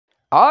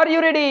Are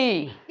you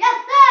ready? Yes,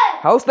 sir.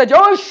 How's the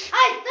Josh?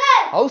 Hi, sir.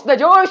 How's the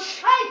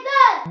Josh? Hi,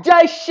 sir.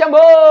 Jai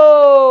Shambho!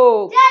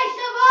 Jai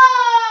Shambho.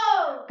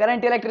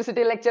 Current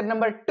electricity lecture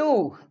number 2.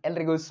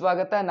 ಎಲ್ರಿಗೂ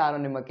ಸ್ವಾಗತ. ನಾನು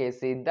ನಿಮ್ಮ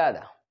C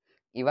Dada.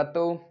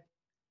 ಇವತ್ತು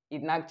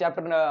ಈ 4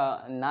 chapter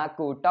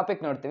 4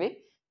 topic ನೋಡ್ತೀವಿ.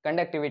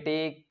 Conductivity,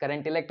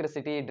 current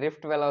electricity,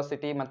 drift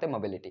velocity ಮತ್ತೆ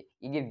mobility.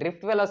 ಈಗ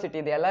drift velocity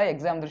ಇದೆಯಲ್ಲ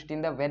ಎಕ್ಸಾಮ್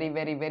ದೃಷ್ಟಿಯಿಂದ very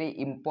very very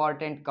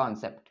important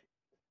concept.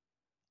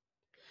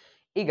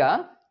 ಈಗ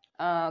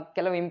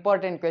ಕೆಲವು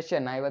ಇಂಪಾರ್ಟೆಂಟ್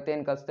ಕ್ವೆಶನ್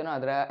ಇವತ್ತೇನು ಕಲಿಸ್ತೀನೋ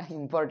ಅದರ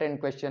ಇಂಪಾರ್ಟೆಂಟ್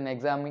ಕ್ವೆಶನ್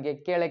ಎಕ್ಸಾಮಿಗೆ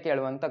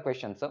ಕೇಳುವಂಥ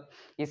ಕ್ವೆಶನ್ಸು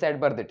ಈ ಸೈಡ್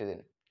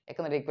ಬರೆದಿಟ್ಟಿದ್ದೀನಿ.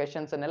 ಯಾಕಂದರೆ ಈ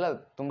ಕ್ವೆಶನ್ಸನ್ನೆಲ್ಲ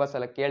ತುಂಬ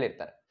ಸಲ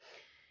ಕೇಳಿರ್ತಾರೆ.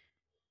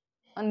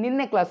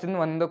 ನಿನ್ನೆ ಕ್ಲಾಸಿನ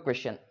ಒಂದು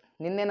ಕ್ವೆಶನ್,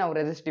 ನಿನ್ನೆ ನಾವು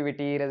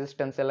ರೆಸಿಸ್ಟಿವಿಟಿ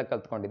ರೆಸಿಸ್ಟೆನ್ಸ್ ಎಲ್ಲ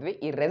ಕಲ್ತ್ಕೊಂಡಿದ್ವಿ.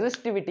 ಈ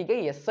ರೆಸಿಸ್ಟಿವಿಟಿಗೆ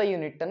SI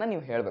ಯೂನಿಟನ್ನು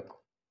ನೀವು ಹೇಳಬೇಕು.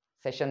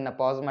 ಸೆಷನ್ನ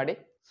ಪಾಸ್ ಮಾಡಿ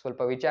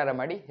ಸ್ವಲ್ಪ ವಿಚಾರ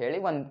ಮಾಡಿ ಹೇಳಿ.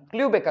 ಒಂದು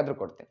ಕ್ಲೂ ಬೇಕಾದರೂ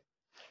ಕೊಡ್ತೀನಿ.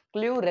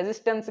 ಕ್ಲೂ,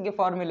 ರೆಸಿಸ್ಟೆನ್ಸ್ಗೆ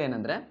ಫಾರ್ಮುಲಾ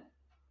ಏನಂದರೆ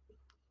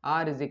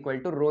R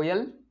 =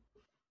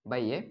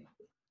 ρl/A.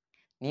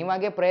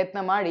 ನೀವಾಗೆ ಪ್ರಯತ್ನ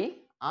ಮಾಡಿ,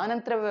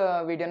 ಆನಂತರ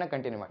ವಿಡಿಯೋನ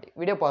ಕಂಟಿನ್ಯೂ ಮಾಡಿ.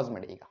 ವಿಡಿಯೋ ಪಾಸ್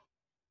ಮಾಡಿ ಈಗ,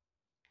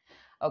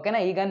 ಓಕೆನಾ?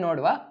 ಈಗ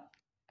ನೋಡುವ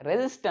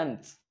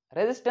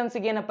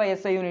ರೆಸಿಸ್ಟೆನ್ಸ್ಗೆ ಏನಪ್ಪ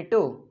SI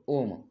ಯೂನಿಟು?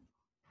 ಓಮ್.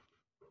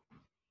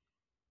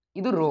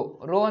 ಇದು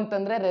ರೋ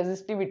ಅಂತಂದ್ರೆ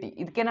ರೆಸಿಸ್ಟಿವಿಟಿ.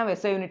 ಇದಕ್ಕೆ ನಾವು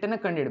SI ಯೂನಿಟನ್ನು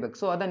ಕಂಡುಹಿಡಬೇಕು.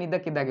 ಸೊ ಅದನ್ನು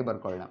ಇದ್ದಕ್ಕಿದ್ದಾಗೆ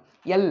ಬರ್ಕೊಳ್ಳೋಣ.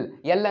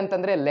 ಎಲ್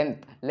ಅಂತಂದ್ರೆ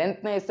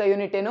ಲೆಂತ್ನ SI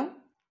ಯೂನಿಟ್ ಏನು?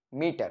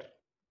 ಮೀಟರ್.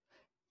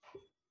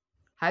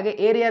 ಹಾಗೆ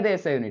ಏರಿಯಾದ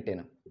SI ಯೂನಿಟ್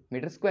ಏನು?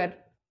 Metre square.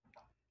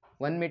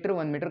 1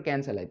 ಮೀಟರ್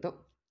ಕ್ಯಾನ್ಸಲ್ ಆಯಿತು.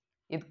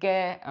 ಇದಕ್ಕೆ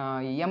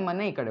ಎಮ್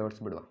ಅನ್ನ ಈ ಕಡೆ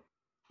ಓಡಿಸ್ಬಿಡುವ.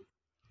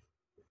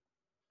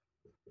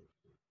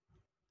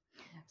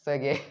 ಸೊ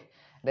ಹಾಗೆ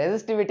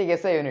ರೆಸಿಸ್ಟಿವಿಟಿಗೆ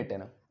SI ಯೂನಿಟ್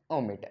ಏನು?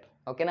 Ohm metre.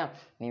 ಓಕೆನಾ?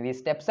 ನೀವು ಈ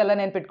ಸ್ಟೆಪ್ಸ್ ಎಲ್ಲ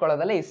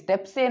ನೆನ್ಪಿಟ್ಕೊಳ್ಳೋದಲ್ಲ. ಈ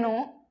ಸ್ಟೆಪ್ಸ್ ಏನು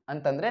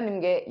ಅಂತಂದರೆ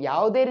ನಿಮಗೆ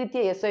ಯಾವುದೇ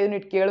ರೀತಿಯ SI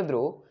ಯೂನಿಟ್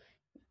ಕೇಳಿದ್ರು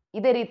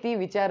ಇದೇ ರೀತಿ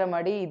ವಿಚಾರ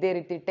ಮಾಡಿ, ಇದೇ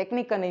ರೀತಿ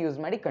ಟೆಕ್ನಿಕನ್ನು ಯೂಸ್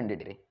ಮಾಡಿ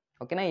ಕಂಡುಹಿಡಿರಿ.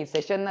 ಓಕೆನಾ? ಈ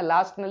ಸೆಷನ್ನ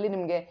ಲಾಸ್ಟ್ನಲ್ಲಿ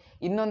ನಿಮಗೆ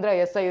ಇನ್ನೊಂದರ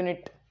SI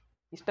ಯೂನಿಟ್,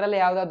 ಇಷ್ಟರಲ್ಲೇ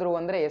ಯಾವುದಾದ್ರೂ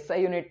ಅಂದರೆ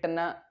SI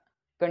ಯೂನಿಟನ್ನು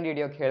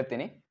ಕಂಡುಹಿಡಿಯೋಕೆ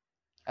ಹೇಳ್ತೀನಿ.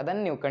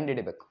 ಅದನ್ನು ನೀವು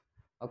ಕಂಡುಹಿಡಿಬೇಕು.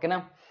 ಓಕೆನಾ?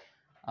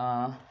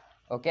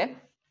 ಓಕೆ,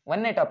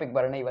 ಒಂದನೇ ಟಾಪಿಕ್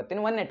ಬರೋಣ. ಇವತ್ತಿನ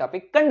ಒಂದನೇ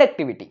ಟಾಪಿಕ್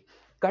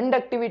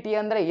ಕಂಡಕ್ಟಿವಿಟಿ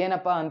ಅಂದರೆ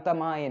ಏನಪ್ಪ ಅಂತ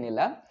ಏನಿಲ್ಲ.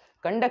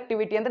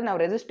 ಕಂಡಕ್ಟಿವಿಟಿ ಅಂದರೆ ನಾವು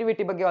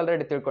ರೆಸಿಸ್ಟಿವಿಟಿ ಬಗ್ಗೆ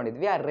ಆಲ್ರೆಡಿ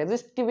ತಿಳ್ಕೊಂಡಿದ್ವಿ. ಆ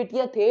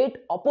ರೆಸಿಸ್ಟಿವಿಟಿಯ ಥೇಟ್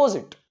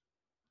ಅಪೋಸಿಟ್.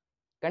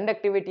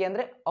 ಕಂಡಕ್ಟಿವಿಟಿ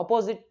ಅಂದರೆ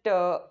ಅಪೋಸಿಟ್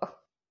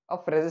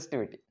ಆಫ್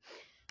ರೆಸಿಸ್ಟಿವಿಟಿ.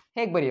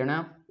 ಹೇಗೆ ಬರೆಯೋಣ?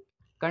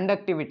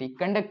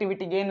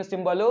 ಕಂಡಕ್ಟಿವಿಟಿಗೆ ಏನು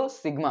symbol?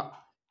 Sigma.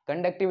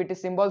 Conductivity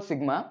symbol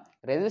sigma,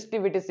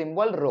 resistivity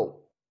symbol rho.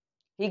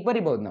 ಹೀಗೆ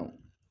ಬರಿಬೋದು ನಾವು.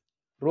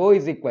 ರೋ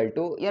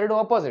 = ಎರಡು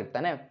ಅಪೋಸಿಟ್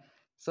ತಾನೆ.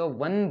 ಸೊ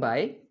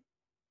 1/,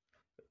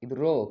 ಇದು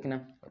ರೋ, ಓಕೆನಾ?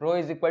 ರೋ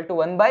 =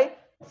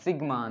 1/σ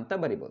ಅಂತ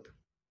ಬರಿಬೋದು.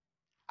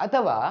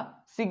 ಅಥವಾ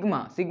ಸಿಗ್ಮಾ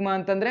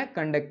ಅಂತಂದ್ರೆ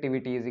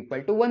ಕಂಡಕ್ಟಿವಿಟಿ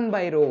 =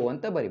 1/ρ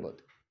ಅಂತ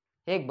ಬರಿಬೋದು.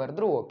 ಹೇಗೆ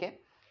ಬರೆದ್ರು ಓಕೆ.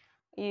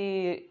 ಈ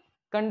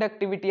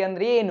ಕಂಡಕ್ಟಿವಿಟಿ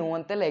ಅಂದ್ರೆ ಏನು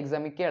ಅಂತೆಲ್ಲ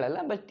ಎಕ್ಸಾಮಿಗೆ ಕೇಳಲ್ಲ,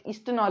 ಬಟ್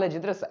ಇಷ್ಟು ನಾಲೆಜ್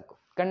ಇದ್ರೆ ಸಾಕು.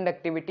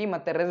 ಕಂಡಕ್ಟಿವಿಟಿ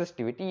ಮತ್ತು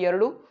ರೆಸಿಸ್ಟಿವಿಟಿ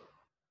ಎರಡು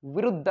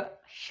ವಿರುದ್ಧ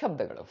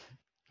ಶಬ್ದಗಳು.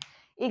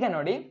 ಈಗ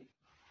ನೋಡಿ,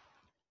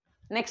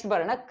 ನೆಕ್ಸ್ಟ್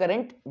ಬರೋಣ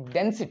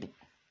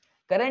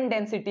ಕರೆಂಟ್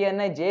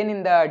ಡೆನ್ಸಿಟಿಯನ್ನು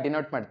ಜೇನಿಂದ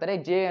ಡಿನೋಟ್ ಮಾಡ್ತಾರೆ.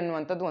 ಜೆ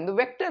ಅನ್ನುವಂಥದ್ದು ಒಂದು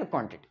ವೆಕ್ಟರ್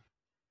ಕ್ವಾಂಟಿಟಿ.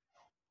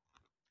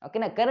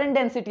 ಓಕೆನಾ? ಕರೆಂಟ್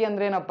ಡೆನ್ಸಿಟಿ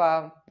ಅಂದ್ರೆ ಏನಪ್ಪ?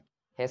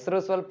 ಹೆಸರು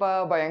ಸ್ವಲ್ಪ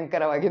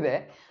ಭಯಂಕರವಾಗಿದೆ,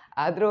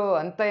 ಆದರೂ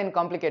ಅಂತ ಏನು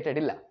ಕಾಂಪ್ಲಿಕೇಟೆಡ್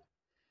ಇಲ್ಲ.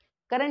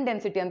 ಕರೆಂಟ್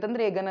ಡೆನ್ಸಿಟಿ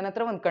ಅಂತಂದ್ರೆ, ಈಗ ನನ್ನ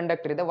ಹತ್ರ ಒಂದು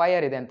ಕಂಡಕ್ಟರ್ ಇದೆ,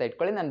 ವಯರ್ ಇದೆ ಅಂತ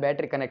ಇಟ್ಕೊಳ್ಳಿ. ನಾನು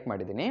ಬ್ಯಾಟ್ರಿ ಕನೆಕ್ಟ್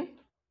ಮಾಡಿದ್ದೀನಿ.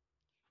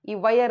 ಈ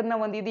ವಯರ್ನ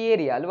ಇದು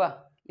ಏರಿಯಾ ಅಲ್ವಾ?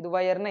 ಇದು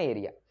ವಯರ್ನ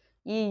ಏರಿಯಾ.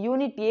 ಈ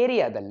ಯೂನಿಟ್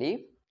ಏರಿಯಾದಲ್ಲಿ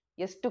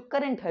ಎಷ್ಟು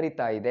ಕರೆಂಟ್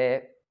ಹರಿತಾ ಇದೆ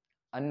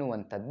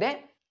ಅನ್ನುವಂಥದ್ದೇ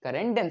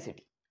ಕರೆಂಟ್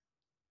ಡೆನ್ಸಿಟಿ.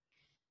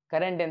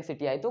 ಕರೆಂಟ್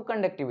ಡೆನ್ಸಿಟಿ ಆಯಿತು,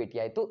 ಕಂಡಕ್ಟಿವಿಟಿ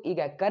ಆಯಿತು.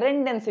 ಈಗ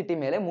ಕರೆಂಟ್ ಡೆನ್ಸಿಟಿ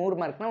ಮೇಲೆ 3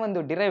 ಮಾರ್ಕ್ನ ಒಂದು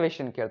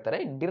ಡಿರೈವೇಶನ್ ಕೇಳ್ತಾರೆ.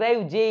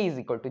 ಡಿರೈವ್ ಜೆ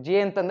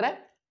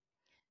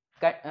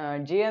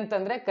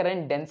ಅಂತಂದ್ರೆ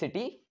current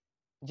density.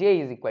 J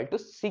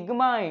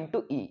sigma into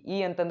E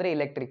ಅಂತಂದ್ರೆ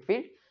ಇಲೆಕ್ಟ್ರಿಕ್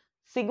ಫೀಲ್ಡ್,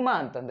 ಸಿಗ್ಮಾ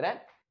ಅಂತಂದ್ರೆ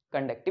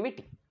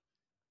ಕಂಡಕ್ಟಿವಿಟಿ.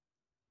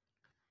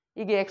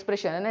 ಈಗ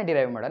ಎಕ್ಸ್ಪ್ರೆಷನ್ ಅನ್ನ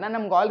ಡಿರೈವ್ ಮಾಡೋಣ.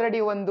 ನಮ್ಗೆ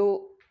ಆಲ್ರೆಡಿ ಒಂದು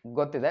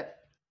ಗೊತ್ತಿದೆ,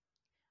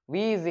 V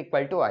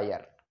 =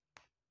 IR.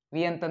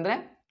 ವಿ ಅಂತಂದ್ರೆ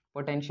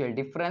ಪೊಟೆನ್ಷಿಯಲ್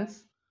ಡಿಫರೆನ್ಸ್,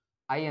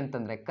 I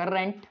ಅಂತಂದ್ರೆ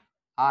ಕರೆಂಟ್,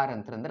 R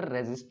ಅಂತಂದ್ರೆ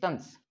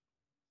resistance.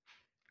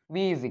 V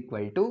 =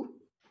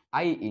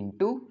 I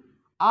into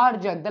R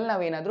ಜಾಗದಲ್ಲಿ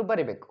ನಾವೇನಾದರೂ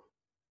ಬರಿಬೇಕು.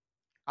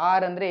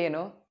 R ಅಂದರೆ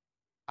ಏನು?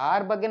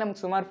 R ಬಗ್ಗೆ ನಮ್ಗೆ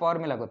ಸುಮಾರು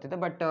ಫಾರ್ಮುಲಾ ಗೊತ್ತಿದೆ,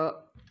 ಬಟ್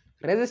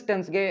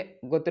ರೆಸಿಸ್ಟೆನ್ಸ್ಗೆ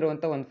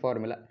ಗೊತ್ತಿರುವಂಥ ಒಂದು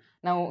ಫಾರ್ಮುಲಾ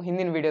ನಾವು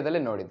ಹಿಂದಿನ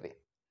ವಿಡಿಯೋದಲ್ಲೇ ನೋಡಿದ್ವಿ.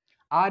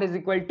 R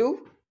 =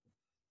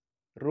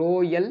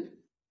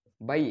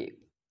 ρl/A.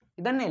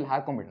 ಇದನ್ನೇ ಇಲ್ಲಿ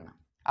ಹಾಕೊಂಡ್ಬಿಡೋಣ.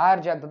 R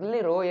ಜಾಗದಲ್ಲಿ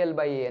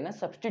ρl/A ಅನ್ನು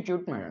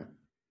ಸಬ್ಸ್ಟಿಟ್ಯೂಟ್ ಮಾಡೋಣ.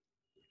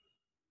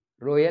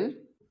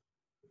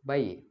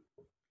 ρl/A.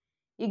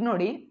 ಈಗ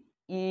ನೋಡಿ,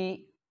 ಈ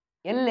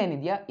ಎಲ್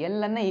ಏನಿದೆಯಾ,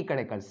 ಎಲ್ಲನ್ನ ಈ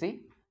ಕಡೆ ಕಳಿಸಿ,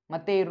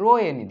 ಮತ್ತೆ ಈ ರೋ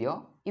ಏನಿದೆಯೋ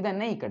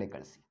ಇದನ್ನ ಈ ಕಡೆ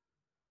ಕಳಿಸಿ.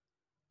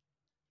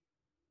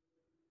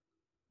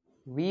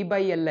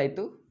 V/L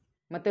ಆಯಿತು,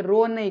 ಮತ್ತೆ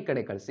ರೋನ್ನ ಈ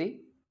ಕಡೆ ಕಳಿಸಿ,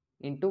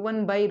 ಇಂಟು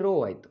 1/ρ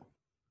ಆಯಿತು.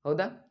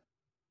 ಹೌದಾ?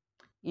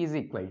 =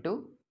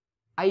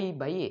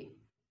 I/A.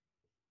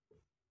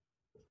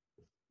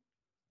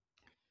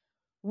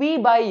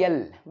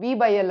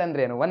 V/L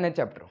ಅಂದ್ರೇನು? ಎರಡನೇ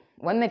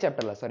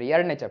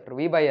ಚಾಪ್ಟರ್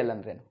V/L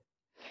ಅಂದ್ರೇನು?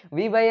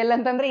 V/L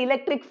ಅಂತಂದ್ರೆ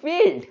ಇಲೆಕ್ಟ್ರಿಕ್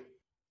ಫೀಲ್ಡ್.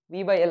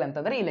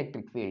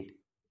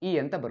 ಇ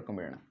ಅಂತ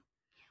ಬರ್ಕೊಂಡ್ಬಿಡೋಣ.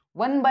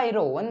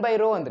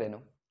 1/ρ ಅಂದ್ರೇನು?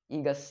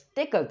 ಈಗ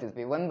ಅಷ್ಟೇ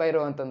ಕಲ್ತಿದ್ವಿ.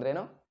 1/ρ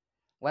ಅಂತಂದ್ರೇನು?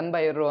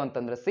 1/ρ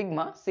ಅಂತಂದ್ರೆ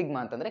ಸಿಗ್ಮಾ, ಸಿಗ್ಮಾ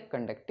ಅಂತಂದ್ರೆ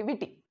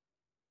conductivity.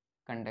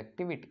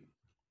 Conductivity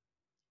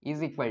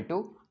is equal to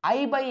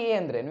I/A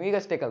ಅಂದ್ರೇನು?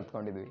 ಈಗಷ್ಟೇ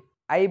ಕಲ್ತ್ಕೊಂಡಿದ್ವಿ.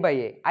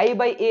 I/A.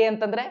 I/A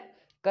ಅಂತಂದ್ರೆ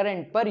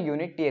ಕರೆಂಟ್ ಪರ್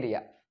ಯೂನಿಟ್ ಏರಿಯಾ.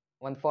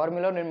 ಒಂದು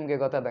ಫಾರ್ಮುಲಾ ನಿಮಗೆ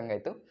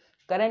ಗೊತ್ತಾದಂಗಾಯ್ತು.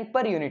 Current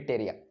per unit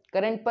area.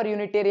 Current per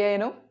unit area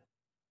ಏನು?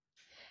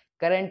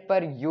 Current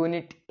per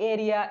unit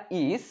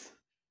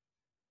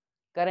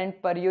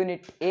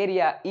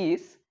area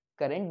is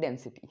current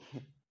density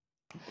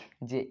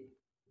J.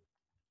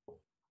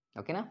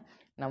 ಓಕೆನಾ?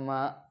 ನಮ್ಮ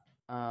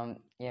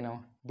ಏನು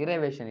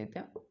ಡಿರೈವೇಶನ್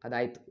ಇದೆಯಾ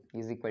ಅದಾಯ್ತು.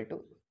 ಈಸ್ ಈಕ್ವಲ್ ಟು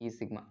ಈ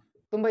ಸಿಗ್ಮಾ.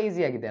 ತುಂಬ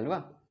ಈಸಿ ಆಗಿದೆ ಅಲ್ವಾ?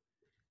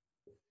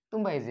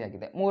 ತುಂಬ ಈಸಿ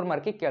ಆಗಿದೆ. 3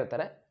 ಮಾರ್ಕಿಗೆ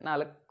ಕೇಳ್ತಾರೆ,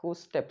 4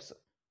 ಸ್ಟೆಪ್ಸ್.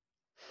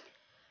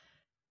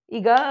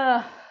 ಈಗ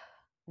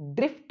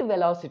ಡ್ರಿಫ್ಟ್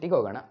ವೆಲಾಸಿಟಿಗೆ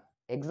ಹೋಗೋಣ.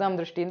 ಎಕ್ಸಾಮ್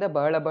ದೃಷ್ಟಿಯಿಂದ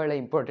ಬಹಳ ಬಹಳ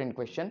ಇಂಪಾರ್ಟೆಂಟ್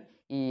ಕ್ವೆಶನ್.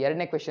 ಈ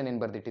 2ನೇ ಕ್ವೆಶನ್ ಏನು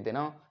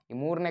ಬರ್ದಿಟ್ಟಿದ್ದೇನೋ, ಈ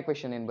 3ನೇ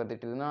ಕ್ವೆಶನ್ ಏನು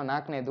ಬರ್ದಿಟ್ಟಿದ್ದೇನೋ,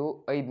 4ನೇದು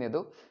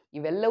 5ನೇದು,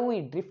 ಇವೆಲ್ಲವೂ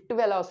ಈ ಡ್ರಿಫ್ಟ್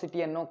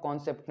ವೆಲಾಸಿಟಿ ಅನ್ನೋ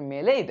ಕಾನ್ಸೆಪ್ಟ್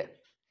ಮೇಲೆ ಇದೆ.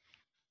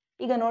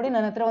 ಈಗ ನೋಡಿ,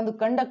 ನನ್ನ ಹತ್ರ ಒಂದು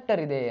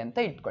ಕಂಡಕ್ಟರ್ ಇದೆ ಅಂತ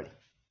ಇಟ್ಕೊಳ್ಳಿ.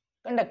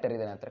 ಕಂಡಕ್ಟರ್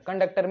ಇದೆ ನನ್ನ ಹತ್ರ.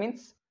 ಕಂಡಕ್ಟರ್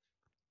ಮೀನ್ಸ್,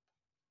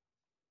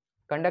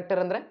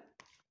 ಕಂಡಕ್ಟರ್ ಅಂದ್ರೆ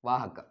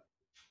ವಾಹಕ.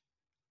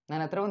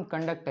 ನನ್ನ ಹತ್ರ ಒಂದು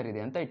ಕಂಡಕ್ಟರ್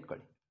ಇದೆ ಅಂತ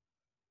ಇಟ್ಕೊಳ್ಳಿ.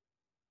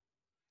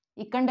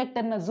 ಈ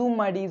ಕಂಡಕ್ಟರ್ನ ಝೂಮ್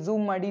ಮಾಡಿ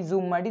ಝೂಮ್ ಮಾಡಿ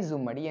ಝೂಮ್ ಮಾಡಿ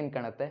ಝೂಮ್ ಮಾಡಿ ಏನು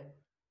ಕಾಣುತ್ತೆ?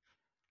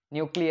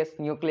 ನ್ಯೂಕ್ಲಿಯಸ್.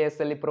 ನ್ಯೂಕ್ಲಿಯಸ್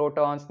ಅಲ್ಲಿ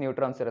ಪ್ರೋಟಾನ್ಸ್,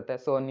 ನ್ಯೂಟ್ರಾನ್ಸ್ ಇರುತ್ತೆ.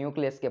 ಸೊ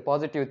ನ್ಯೂಕ್ಲಿಯಸ್ಗೆ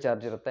ಪಾಸಿಟಿವ್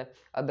ಚಾರ್ಜ್ ಇರುತ್ತೆ.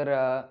 ಅದರ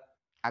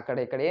ಆ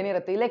ಕಡೆ ಈ ಕಡೆ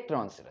ಏನಿರುತ್ತೆ?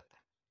 ಇಲೆಕ್ಟ್ರಾನ್ಸ್ ಇರುತ್ತೆ.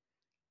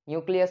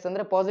 ನ್ಯೂಕ್ಲಿಯಸ್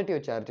ಅಂದ್ರೆ ಪಾಸಿಟಿವ್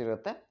ಚಾರ್ಜ್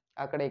ಇರುತ್ತೆ,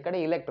 ಆ ಕಡೆ ಈ ಕಡೆ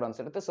ಇಲೆಕ್ಟ್ರಾನ್ಸ್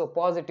ಇರುತ್ತೆ. So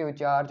positive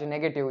charge,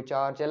 negative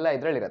charge ಎಲ್ಲ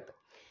ಇದರಲ್ಲಿರುತ್ತೆ.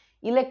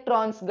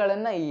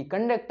 ಇಲೆಕ್ಟ್ರಾನ್ಸ್ಗಳನ್ನ, ಈ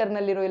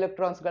ಕಂಡಕ್ಟರ್ನಲ್ಲಿರೋ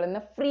ಇಲೆಕ್ಟ್ರಾನ್ಸ್ಗಳನ್ನ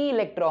ಫ್ರೀ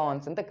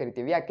ಇಲೆಕ್ಟ್ರಾನ್ಸ್ ಅಂತ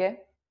ಕರಿತೀವಿ.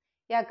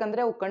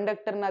 ಯಾಕಂದ್ರೆ ಅವು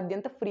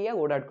ಕಂಡಕ್ಟರ್ನಾದ್ಯಂತ ಫ್ರೀಯಾಗಿ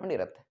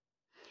ಓಡಾಡ್ಕೊಂಡಿರುತ್ತೆ.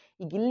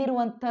 ಈಗ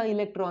ಇಲ್ಲಿರುವಂಥ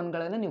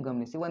ಇಲೆಕ್ಟ್ರಾನ್ಗಳನ್ನು ನೀವು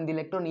ಗಮನಿಸಿ. ಒಂದು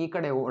ಇಲೆಕ್ಟ್ರಾನ್ ಈ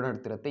ಕಡೆ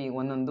ಓಡಾಡ್ತಿರುತ್ತೆ, ಈ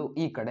ಒಂದೊಂದು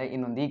ಈ ಕಡೆ,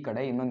 ಇನ್ನೊಂದು ಈ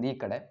ಕಡೆ, ಇನ್ನೊಂದು ಈ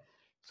ಕಡೆ.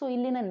 ಸೊ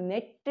ಇಲ್ಲಿನ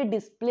ನೆಟ್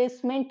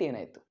ಡಿಸ್ಪ್ಲೇಸ್ಮೆಂಟ್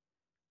ಏನಾಯಿತು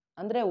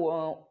ಅಂದರೆ,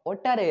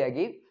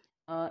 ಒಟ್ಟಾರೆಯಾಗಿ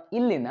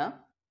ಇಲ್ಲಿನ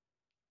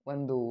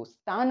ಒಂದು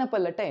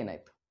ಸ್ಥಾನಪಲ್ಲಟ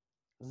ಏನಾಯಿತು?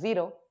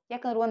 0.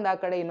 ಯಾಕಂದ್ರೆ ಒಂದು ಆ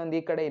ಕಡೆ, ಇನ್ನೊಂದು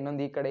ಈ ಕಡೆ,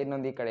 ಇನ್ನೊಂದು ಈ ಕಡೆ,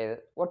 ಇನ್ನೊಂದು ಈ ಕಡೆ ಇದೆ.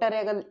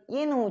 ಒಟ್ಟಾರೆಯಾಗಿ ಅಲ್ಲಿ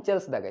ಏನು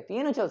ಚಲಿಸ್ದಾಗಾಯ್ತು?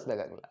 ಏನು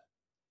ಚಲಿಸ್ದಾಗಲ್ಲ.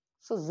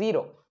 ಸೊ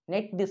 0.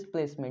 Net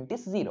displacement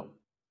is 0.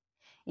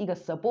 ಈಗ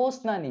ಸಪೋಸ್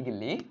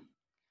ನಾನೀಗಿಲ್ಲಿ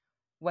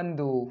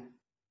ಒಂದು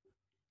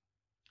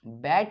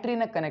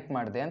ಬ್ಯಾಟ್ರಿನ ಕನೆಕ್ಟ್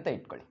ಮಾಡಿದೆ ಅಂತ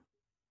ಇಟ್ಕೊಳ್ಳಿ.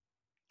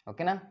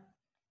 ಓಕೆನಾ?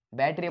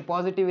 ಬ್ಯಾಟ್ರಿಯ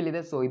ಪಾಸಿಟಿವ್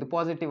ಇಲ್ಲಿದೆ, ಸೊ ಇದು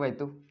ಪಾಸಿಟಿವ್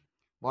ಆಯಿತು.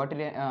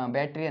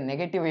 ಬ್ಯಾಟ್ರಿಯ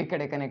ನೆಗೆಟಿವ್ ಈ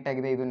ಕಡೆ ಕನೆಕ್ಟ್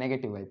ಆಗಿದೆ, ಇದು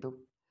ನೆಗೆಟಿವ್ ಆಯಿತು.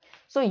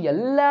 ಸೊ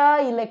ಎಲ್ಲ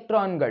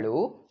ಇಲೆಕ್ಟ್ರಾನ್ಗಳು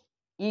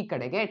ಈ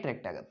ಕಡೆಗೆ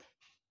ಅಟ್ರಾಕ್ಟ್ ಆಗುತ್ತೆ.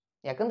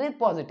 ಯಾಕಂದ್ರೆ ಇದು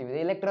ಪಾಸಿಟಿವ್ ಇದೆ,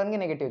 ಇಲೆಕ್ಟ್ರಾನ್ಗೆ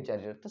ನೆಗೆಟಿವ್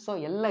ಚಾರ್ಜ್ ಇರುತ್ತೆ. ಸೊ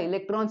ಎಲ್ಲ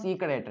ಇಲೆಕ್ಟ್ರಾನ್ಸ್ ಈ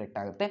ಕಡೆ ಅಟ್ರಾಕ್ಟ್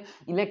ಆಗುತ್ತೆ.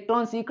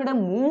 ಇಲೆಕ್ಟ್ರಾನ್ಸ್ ಈ ಕಡೆ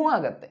ಮೂವ್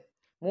ಆಗುತ್ತೆ.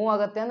 ಮೂವ್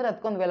ಆಗುತ್ತೆ ಅಂದರೆ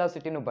ಅದಕ್ಕೊಂದು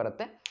ವೆಲಾಸಿಟಿನೂ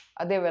ಬರುತ್ತೆ.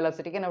 ಅದೇ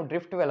ವೆಲಾಸಿಟಿಗೆ ನಾವು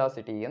ಡ್ರಿಫ್ಟ್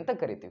ವೆಲಾಸಿಟಿ ಅಂತ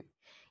ಕರಿತೀವಿ.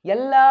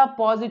 ಎಲ್ಲ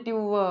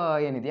ಪಾಸಿಟಿವ್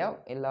ಏನಿದೆಯೋ,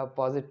 ಎಲ್ಲ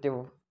ಪಾಸಿಟಿವ್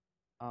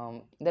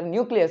ಅಂದರೆ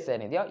ನ್ಯೂಕ್ಲಿಯಸ್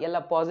ಏನಿದೆಯೋ, ಎಲ್ಲ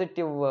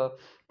ಪಾಸಿಟಿವ್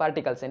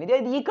ಪಾರ್ಟಿಕಲ್ಸ್ ಏನಿದೆಯೋ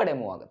ಇದು ಈ ಕಡೆ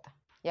ಮೂವ್ ಆಗುತ್ತೆ.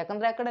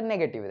 ಯಾಕಂದರೆ ಆ ಕಡೆ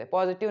ನೆಗೆಟಿವ್ ಇದೆ.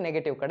 ಪಾಸಿಟಿವ್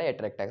ನೆಗೆಟಿವ್ ಕಡೆ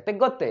ಅಟ್ರಾಕ್ಟ್ ಆಗುತ್ತೆ,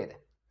 ಗೊತ್ತೇ ಇದೆ.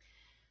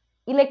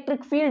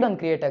 ಇಲೆಕ್ಟ್ರಿಕ್ ಫೀಲ್ಡ್ ಒಂದು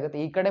ಕ್ರಿಯೇಟ್ ಆಗುತ್ತೆ.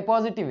 ಈ ಕಡೆ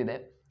ಪಾಸಿಟಿವ್ ಇದೆ,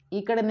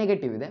 ಈ ಕಡೆ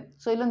ನೆಗೆಟಿವ್ ಇದೆ.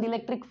 ಸೊ ಇಲ್ಲೊಂದು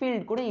ಇಲೆಕ್ಟ್ರಿಕ್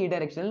ಫೀಲ್ಡ್ ಕೂಡ ಈ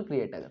ಡೈರೆಕ್ಷನಲ್ಲಿ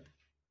ಕ್ರಿಯೇಟ್ ಆಗುತ್ತೆ.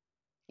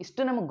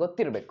 ಇಷ್ಟು ನಮಗೆ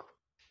ಗೊತ್ತಿರಬೇಕು.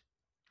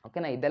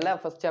 ಓಕೆನಾ? ಇದೆಲ್ಲ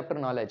first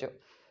chapter knowledge.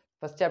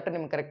 First chapter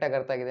ನಿಮ್ಗೆ ಕರೆಕ್ಟಾಗಿ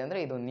ಅರ್ಥ ಆಗಿದೆ ಅಂದರೆ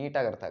ಇದು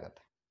ನೀಟಾಗಿ ಅರ್ಥ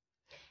ಆಗುತ್ತೆ.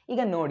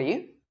 ಈಗ ನೋಡಿ,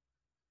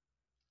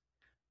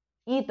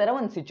 ಈ ಥರ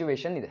ಒಂದು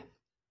ಸಿಚುವೇಶನ್ ಇದೆ.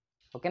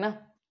 ಓಕೆನಾ?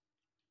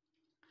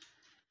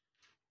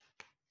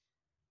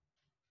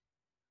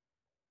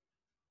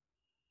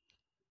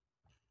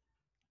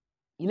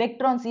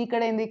 ಇಲೆಕ್ಟ್ರಾನ್ಸ್ ಈ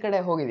ಕಡೆಯಿಂದ ಈ ಕಡೆ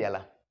ಹೋಗಿದೆಯಲ್ಲ,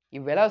 ಈ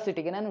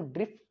ವೆಲಾಸಿಟಿಗೆ ನಾನು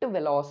ಡ್ರಿಫ್ಟ್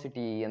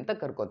ವೆಲಾಸಿಟಿ ಅಂತ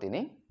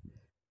ಕರ್ಕೋತೀನಿ.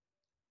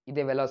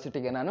 ಇದೇ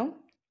ವೆಲಾಸಿಟಿಗೆ ನಾನು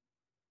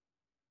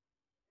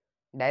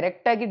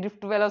ಡೈರೆಕ್ಟಾಗಿ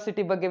ಡ್ರಿಫ್ಟ್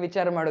ವೆಲಾಸಿಟಿ ಬಗ್ಗೆ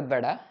ವಿಚಾರ ಮಾಡೋದು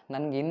ಬೇಡ.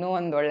 ನನಗೆ ಇನ್ನೂ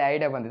ಒಂದು ಒಳ್ಳೆ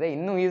ಐಡಿಯಾ ಬಂದಿದೆ.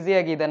 ಇನ್ನೂ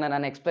ಈಸಿಯಾಗಿ ಇದನ್ನು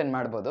ನಾನು ಎಕ್ಸ್ಪ್ಲೇನ್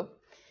ಮಾಡ್ಬೋದು.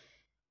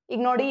 ಈಗ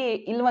ನೋಡಿ,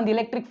 ಇಲ್ಲಿ ಒಂದು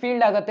ಇಲೆಕ್ಟ್ರಿಕ್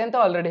ಫೀಲ್ಡ್ ಆಗುತ್ತೆ ಅಂತ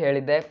ಆಲ್ರೆಡಿ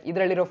ಹೇಳಿದ್ದೆ.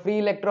 ಇದರಲ್ಲಿರೋ ಫ್ರೀ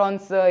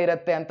ಇಲೆಕ್ಟ್ರಾನ್ಸ್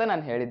ಇರುತ್ತೆ ಅಂತ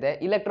ನಾನು ಹೇಳಿದ್ದೆ.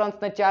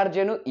 ಇಲೆಕ್ಟ್ರಾನ್ಸ್ನ ಚಾರ್ಜ್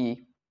ಏನು? ಇ.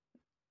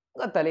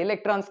 ಗೊತ್ತಲ್ಲ,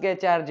 ಇಲೆಕ್ಟ್ರಾನ್ಸ್ಗೆ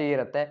ಚಾರ್ಜ್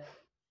ಇರುತ್ತೆ.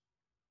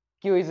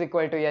 Q is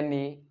equal to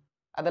NE.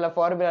 ಅದೆಲ್ಲ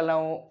ಫಾರ್ಮುಲಾ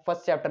ನಾವು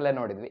ಫಸ್ಟ್ ಚಾಪ್ಟರ್ಲೇ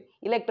ನೋಡಿದ್ವಿ.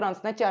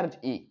 ಇಲೆಕ್ಟ್ರಾನ್ಸ್ನ ಚಾರ್ಜ್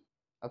ಇ.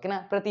 ಓಕೆನಾ?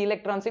 ಪ್ರತಿ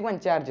ಇಲೆಕ್ಟ್ರಾನ್ಸಿಗೆ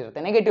ಒಂದು ಚಾರ್ಜ್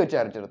ಇರುತ್ತೆ, ನೆಗೆಟಿವ್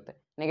ಚಾರ್ಜ್ ಇರುತ್ತೆ,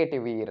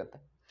 ನೆಗೆಟಿವ್ ಇ ಇರುತ್ತೆ.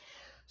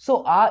 ಸೊ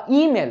ಆ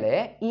ಇ ಮೇಲೆ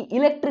ಈ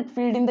ಇಲೆಕ್ಟ್ರಿಕ್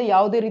ಫೀಲ್ಡಿಂದ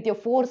ಯಾವುದೇ ರೀತಿಯ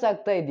ಫೋರ್ಸ್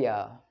ಆಗ್ತಾ ಇದೆಯಾ?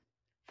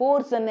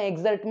 ಫೋರ್ಸನ್ನು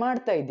ಎಕ್ಸರ್ಟ್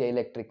ಮಾಡ್ತಾ ಇದೆಯಾ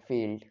ಇಲೆಕ್ಟ್ರಿಕ್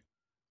ಫೀಲ್ಡ್?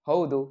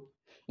 ಹೌದು.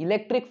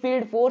 ಇಲೆಕ್ಟ್ರಿಕ್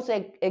ಫೀಲ್ಡ್ ಫೋರ್ಸ್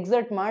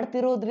ಎಕ್ಸರ್ಟ್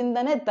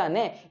ಮಾಡ್ತಿರೋದ್ರಿಂದನೇ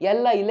ತಾನೇ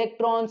ಎಲ್ಲ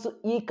ಇಲೆಕ್ಟ್ರಾನ್ಸ್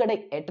ಈ ಕಡೆ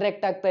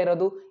ಅಟ್ರಾಕ್ಟ್ ಆಗ್ತಾ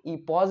ಇರೋದು. ಈ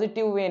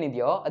ಪಾಸಿಟಿವ್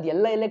ಏನಿದೆಯೋ ಅದು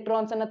ಎಲ್ಲ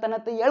ಇಲೆಕ್ಟ್ರಾನ್ಸ್ ಅನ್ನ ತನ್ನ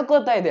ಹತ್ರ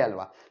ಎಳ್ಕೋತಾ ಇದೆ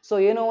ಅಲ್ವಾ? ಸೊ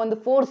ಏನೋ ಒಂದು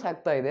ಫೋರ್ಸ್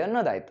ಆಗ್ತಾ ಇದೆ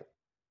ಅನ್ನೋದಾಯ್ತು.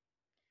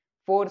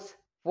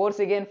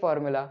 ಫೋರ್ಸಿಗೆ ಏನು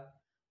formula?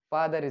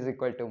 Father is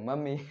equal to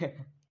mummy.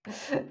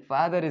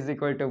 Father is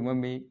equal to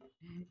mummy,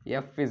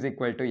 F is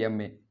equal to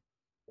M A.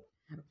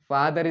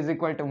 Father is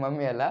equal to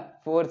mummy ಅಲ್ಲ,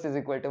 force is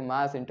equal to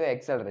mass into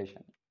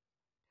acceleration.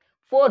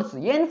 Force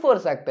ಏನು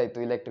force ಆಗ್ತಾ ಇತ್ತು?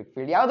 Electric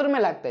field ಯಾವುದ್ರ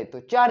ಮೇಲೆ ಆಗ್ತಾ ಇತ್ತು?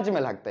 Charge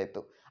ಮೇಲೆ ಆಗ್ತಾ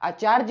ಇತ್ತು. ಆ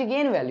ಚಾರ್ಜ್ಗೆ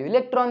ಏನು ವ್ಯಾಲ್ಯೂ?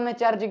 ಇಲೆಕ್ಟ್ರಾನ್ನ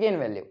ಚಾರ್ಜ್ಗೆ ಏನು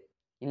ವ್ಯಾಲ್ಯೂ?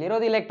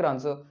 ಇಲ್ಲಿರೋದು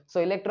ಇಲೆಕ್ಟ್ರಾನ್ಸು. So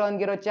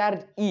ಇಲೆಕ್ಟ್ರಾನ್ಗಿರೋ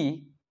charge E,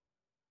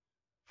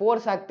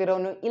 force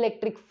ಆಗ್ತಿರೋನು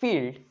electric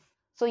field.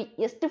 So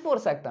ಎಷ್ಟು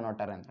ಫೋರ್ಸ್ ಆಗ್ತಾನೆ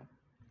ಒಟ್ಟಾರೆ ಅಂತ?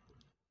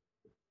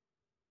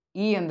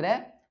 ಇ ಅಂದರೆ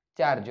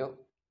ಚಾರ್ಜು,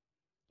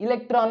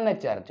 ಇಲೆಕ್ಟ್ರಾನ್ನ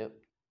ಚಾರ್ಜು.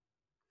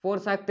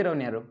 ಫೋರ್ಸ್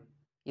ಆಗ್ತಿರೋನು ಯಾರು?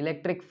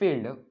 Electric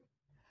field.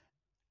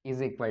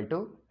 Is equal to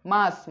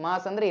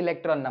mass ಅಂದರೆ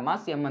ಇಲೆಕ್ಟ್ರಾನ್ನ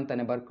ಮಾಸ್ ಎಮ್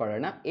ಅಂತಾನೆ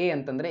ಬರ್ಕೊಳ್ಳೋಣ. ಎ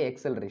ಅಂತಂದರೆ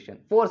ಎಕ್ಸಲರೇಷನ್,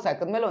 ಫೋರ್ಸ್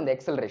ಹಾಕಿದ್ಮೇಲೆ ಒಂದು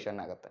ಎಕ್ಸಲರೇಷನ್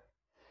ಆಗುತ್ತೆ.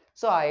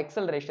 ಸೊ ಆ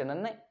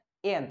ಎಕ್ಸಲರೇಷನನ್ನು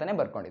ಎ ಅಂತಾನೆ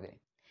ಬರ್ಕೊಂಡಿದ್ದೀನಿ.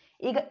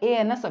 ಈಗ ಎ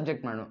ಅನ್ನು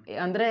ಸಬ್ಜೆಕ್ಟ್ ಮಾಡೋಣ,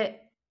 ಅಂದರೆ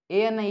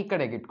ಎ ಅನ್ನು ಈ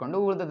ಕಡೆಗೆ ಇಟ್ಕೊಂಡು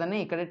ಉಳಿದದನ್ನು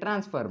ಈ ಕಡೆ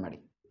ಟ್ರಾನ್ಸ್ಫರ್ ಮಾಡಿ.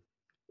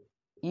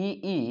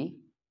 E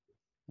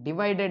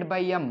divided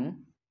by M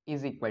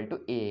is equal to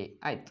A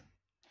ಆಯ್ತು.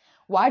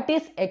 What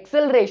is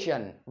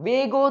acceleration?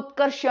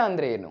 ವೇಗೋತ್ಕರ್ಷ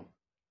ಅಂದ್ರೆ ಏನು?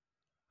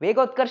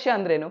 ವೇಗೋತ್ಕರ್ಷ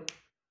ಅಂದ್ರೇನು?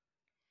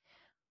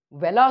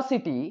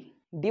 Velocity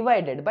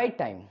divided by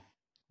time.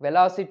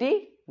 Velocity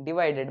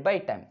divided by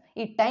time.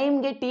 ಈ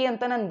ಟೈಮ್ಗೆ ಟಿ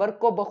ಅಂತ ನಾನು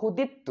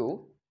ಬರ್ಕೋಬಹುದಿತ್ತು,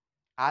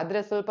 ಆದರೆ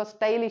ಸ್ವಲ್ಪ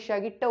ಸ್ಟೈಲಿಶ್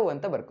ಆಗಿ ಟೌ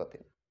ಅಂತ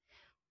ಬರ್ಕೋತೀನಿ.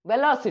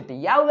 ವೆಲಾಸಿಟಿ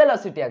ಯಾವ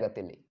ವೆಲಾಸಿಟಿ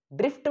ಆಗುತ್ತೆ? ಇಲ್ಲಿ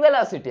ಡ್ರಿಫ್ಟ್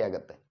ವೆಲಾಸಿಟಿ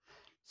ಆಗುತ್ತೆ.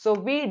 ಸೊ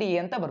ವಿ ಡಿ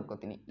ಅಂತ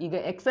ಬರ್ಕೋತೀನಿ. ಈಗ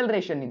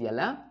ಎಕ್ಸಲರೇಷನ್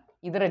ಇದೆಯಲ್ಲ,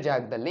 ಇದರ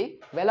ಜಾಗದಲ್ಲಿ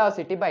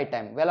velocity by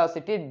time,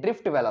 velocity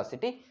drift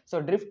velocity. So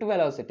drift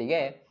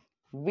ವೆಲಾಸಿಟಿಗೆ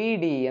V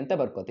D ಅಂತ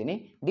ಬರ್ಕೋತೀನಿ,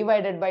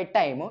 ಡಿವೈಡೆಡ್ ಬೈ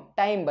ಟೈಮು,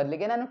 ಟೈಮ್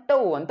ಬದಲಿಗೆ ನಾನು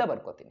ಟೌ ಅಂತ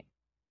ಬರ್ಕೋತೀನಿ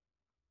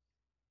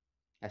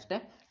ಅಷ್ಟೇ.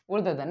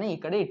 ಉಳಿದದನ್ನು ಈ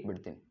ಕಡೆ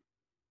ಇಟ್ಬಿಡ್ತೀನಿ.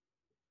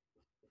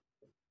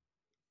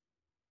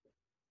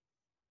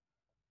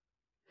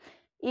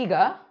 ಈಗ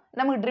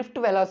ನಮಗೆ ಡ್ರಿಫ್ಟ್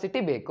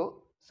ವೆಲಾಸಿಟಿ ಬೇಕು.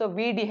 ಸೊ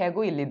ವಿ ಡಿ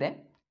ಹೇಗೂ ಇಲ್ಲಿದೆ,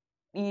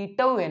 ಈ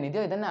ಟೌ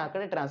ಏನಿದೆಯೋ ಇದನ್ನು ಆ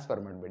ಕಡೆ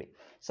ಟ್ರಾನ್ಸ್ಫರ್ ಮಾಡಿಬಿಡಿ.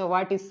 So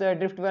what is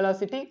drift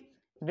velocity?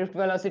 Drift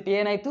velocity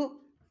ಏನಾಯಿತು?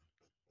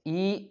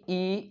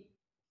 E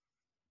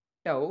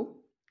tau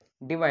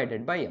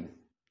divided by M.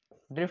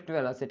 Drift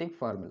velocity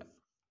formula.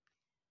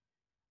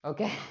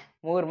 Okay,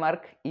 3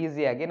 mark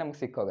ಈಸಿಯಾಗಿ ನಮ್ಗೆ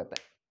ಸಿಕ್ಕೋಗುತ್ತೆ.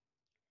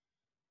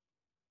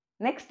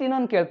 ನೆಕ್ಸ್ಟ್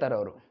ಇನ್ನೊಂದು ಕೇಳ್ತಾರೆ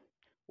ಅವರು,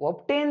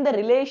 obtain the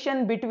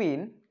relation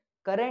between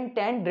current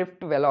and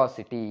drift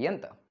velocity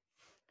ಅಂತ.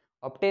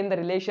 Obtain the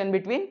relation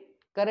between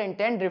current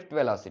and drift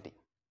velocity.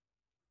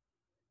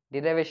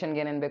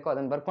 ಡಿರೈವೇಷನ್ಗೆ ಏನೇನು ಬೇಕೋ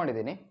ಅದನ್ನು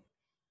ಬರ್ಕೊಂಡಿದ್ದೀನಿ.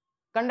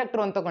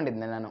 ಕಂಡಕ್ಟರ್ ಅಂತ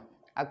ತಗೊಂಡಿದ್ದೆ ನಾನು.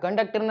 ಆ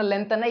ಕಂಡಕ್ಟರ್ನ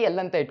ಲೆಂತನ್ನು ಎಲ್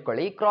ಅಂತ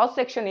ಇಟ್ಕೊಳ್ಳಿ. ಕ್ರಾಸ್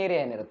ಸೆಕ್ಷನ್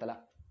ಏರಿಯಾ ಏನಿರುತ್ತಲ್ಲ,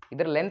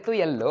 ಇದರ ಲೆಂತು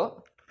ಎಲ್ಲು,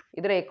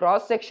 ಇದರ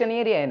ಕ್ರಾಸ್ ಸೆಕ್ಷನ್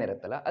ಏರಿಯಾ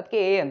ಏನಿರುತ್ತಲ್ಲ ಅದಕ್ಕೆ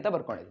ಎ ಅಂತ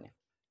ಬರ್ಕೊಂಡಿದ್ದೀನಿ.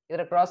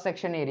 ಇದರ ಕ್ರಾಸ್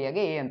ಸೆಕ್ಷನ್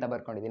ಏರಿಯಾಗೆ ಎ ಅಂತ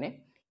ಬರ್ಕೊಂಡಿದ್ದೀನಿ.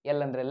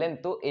 ಎಲ್ ಅಂದರೆ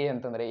ಲೆಂತು, ಎ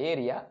ಅಂತಂದರೆ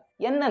ಏರಿಯಾ,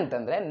 ಎನ್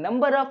ಅಂತಂದರೆ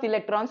number of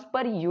electrons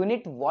per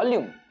unit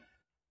volume.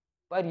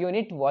 Per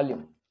unit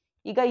volume.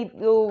 ಈಗ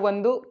ಇದು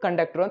ಒಂದು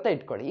ಕಂಡಕ್ಟರ್ ಅಂತ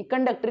ಇಟ್ಕೊಳ್ಳಿ. ಈ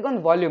ಕಂಡಕ್ಟ್ರಿಗೆ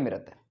ಒಂದು ವಾಲ್ಯೂಮ್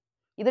ಇರುತ್ತೆ.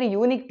 ಇದರ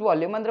ಯೂನಿಟ್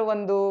ವಾಲ್ಯೂಮ್ ಅಂದರೆ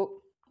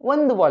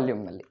ಒಂದು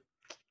ವಾಲ್ಯೂಮ್ನಲ್ಲಿ,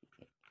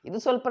 ಇದು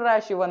ಸ್ವಲ್ಪ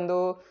ರಾಶಿ, ಒಂದು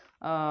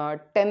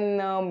 10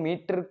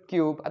 ಮೀಟರ್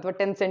ಕ್ಯೂಬ್ ಅಥವಾ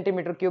 10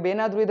 ಸೆಂಟಿಮೀಟರ್ ಕ್ಯೂಬ್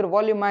ಏನಾದರೂ ಇದ್ರ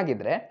ವಾಲ್ಯೂಮ್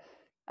ಆಗಿದ್ರೆ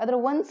ಅದರ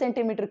 1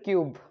 ಸೆಂಟಿಮೀಟರ್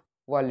ಕ್ಯೂಬ್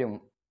ವಾಲ್ಯೂಮ್,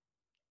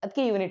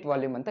 ಅದಕ್ಕೆ ಯೂನಿಟ್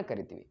ವಾಲ್ಯೂಮ್ ಅಂತ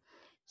ಕರಿತೀವಿ.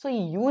 ಸೊ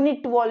ಈ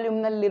ಯೂನಿಟ್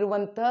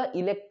ವಾಲ್ಯೂಮ್ನಲ್ಲಿರುವಂಥ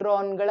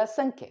ಇಲೆಕ್ಟ್ರಾನ್ಗಳ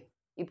ಸಂಖ್ಯೆ,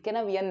 ಇದಕ್ಕೆ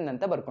ನಾವು ಎನ್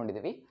ಅಂತ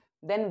ಬರ್ಕೊಂಡಿದ್ದೀವಿ.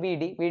 ದೆನ್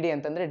ವಿ ಡಿ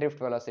ಅಂತಂದರೆ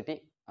ಡ್ರಿಫ್ಟ್ ವೆಲಾಸಿಟಿ,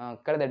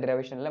 ಕಳೆದ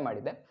ಡಿರೈವೇಷನಲ್ಲೇ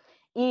ಮಾಡಿದೆ.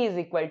 E is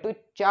equal to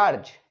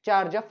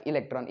charge of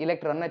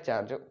ಇಲೆಕ್ಟ್ರಾನ್ನ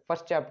charge.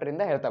 First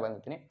ಚಾಪ್ಟರಿಂದ ಹೇಳ್ತಾ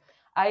ಬಂದಿದ್ದೀನಿ.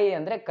 ಐ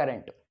ಅಂದರೆ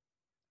ಕರೆಂಟು,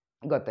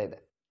 ಗೊತ್ತಾಯಿದೆ.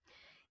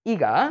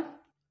 ಈಗ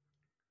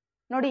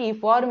ನೋಡಿ, ಈ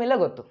ಫಾರ್ಮುಲಾ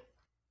ಗೊತ್ತು.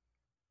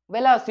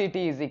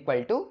 Velocity is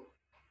equal to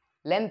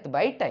length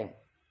by time.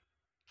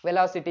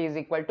 Velocity is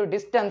equal to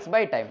distance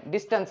by time.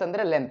 Distance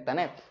ಅಂದರೆ ಲೆಂತ್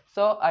ತಾನೆ.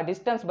 ಸೊ ಆ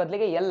ಡಿಸ್ಟೆನ್ಸ್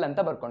ಬದಲಿಗೆ ಎಲ್ ಅಂತ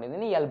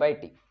ಬರ್ಕೊಂಡಿದ್ದೀನಿ, L by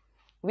T.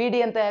 V D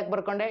ಅಂತ ಯಾಕೆ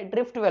ಬರ್ಕೊಂಡೆ?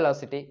 Drift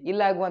velocity,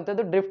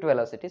 ಇಲ್ಲಾಗುವಂಥದ್ದು drift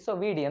velocity. So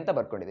we D ಅಂತ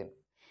ಬರ್ಕೊಂಡಿದ್ದೀನಿ.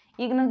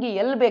 ಈಗ ನನಗೆ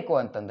ಎಲ್ ಬೇಕು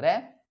ಅಂತಂದರೆ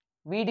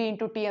ವಿ ಡಿ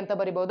ಇಂಟು ಟಿ ಅಂತ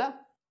ಬರಿಬೋದಾ?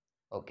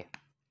 ಓಕೆ,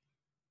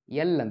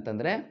 ಎಲ್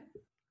ಅಂತಂದರೆ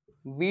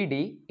ವಿ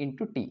ಡಿ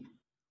ಇಂಟು ಟಿ.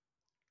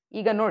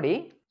 ಈಗ ನೋಡಿ,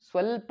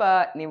 ಸ್ವಲ್ಪ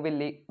ನೀವು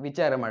ಇಲ್ಲಿ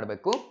ವಿಚಾರ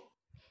ಮಾಡಬೇಕು.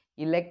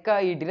 ಈ ಲೆಕ್ಕ,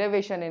 ಈ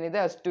ಡಿರೈವೇಷನ್ ಏನಿದೆ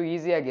ಅಷ್ಟು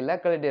ಈಸಿಯಾಗಿಲ್ಲ,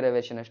 ಕಳೆದ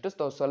ಡಿರೈವೇಷನ್ ಅಷ್ಟು.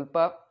 ಸ್ವಲ್ಪ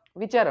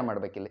ವಿಚಾರ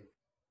ಮಾಡಬೇಕಿಲ್ಲಿ,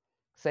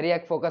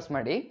 ಸರಿಯಾಗಿ ಫೋಕಸ್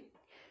ಮಾಡಿ.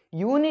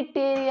 ಯೂನಿಟ್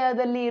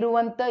ಏರಿಯಾದಲ್ಲಿ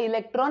ಇರುವಂಥ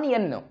ಇಲೆಕ್ಟ್ರಾನ್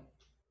ಎನ್ನು.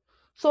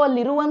 ಸೊ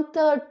ಅಲ್ಲಿರುವಂಥ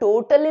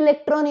ಟೋಟಲ್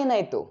ಇಲೆಕ್ಟ್ರಾನ್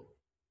ಏನಾಯಿತು?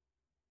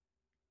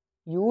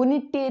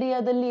 ಯೂನಿಟ್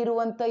ಏರಿಯಾದಲ್ಲಿ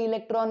ಇರುವಂಥ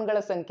ಇಲೆಕ್ಟ್ರಾನ್ಗಳ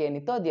ಸಂಖ್ಯೆ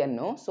ಏನಿತ್ತು ಅದು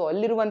ಎನ್ನು. ಸೊ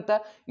ಅಲ್ಲಿರುವಂಥ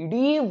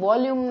ಇಡೀ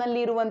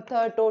ವಾಲ್ಯೂಮ್ನಲ್ಲಿ ಇರುವಂಥ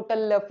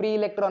ಟೋಟಲ್ ಫ್ರೀ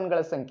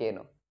ಇಲೆಕ್ಟ್ರಾನ್ಗಳ ಸಂಖ್ಯೆ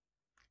ಏನು?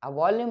 ಆ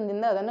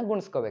ವಾಲ್ಯೂಮ್ನಿಂದ ಅದನ್ನು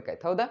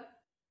ಗುಣಿಸ್ಕೋಬೇಕಾಯ್ತು, ಹೌದಾ?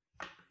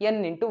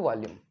 N into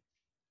volume.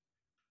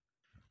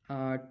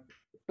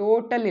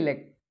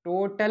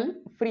 Total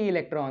free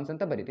electrons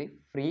ಅಂತ ಬರೀರಿ.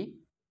 ಫ್ರೀ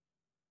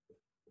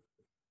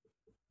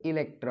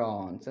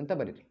ಇಲೆಕ್ಟ್ರಾನ್ಸ್ ಅಂತ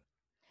ಬರೀರಿ.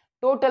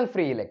 ಟೋಟಲ್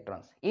ಫ್ರೀ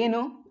ಎಲೆಕ್ಟ್ರಾನ್ಸ್ ಏನು?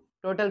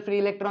 ಟೋಟಲ್ ಫ್ರೀ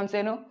ಎಲೆಕ್ಟ್ರಾನ್ಸ್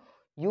ಏನು?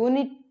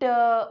 ಯೂನಿಟ್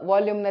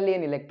ವಾಲ್ಯೂಮ್ನಲ್ಲಿ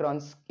ಏನು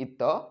ಎಲೆಕ್ಟ್ರಾನ್ಸ್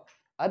ಇತ್ತೋ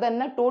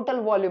ಅದನ್ನು ಟೋಟಲ್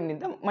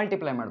ವಾಲ್ಯೂಮ್ನಿಂದ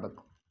ಮಲ್ಟಿಪ್ಲೈ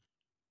ಮಾಡಬೇಕು.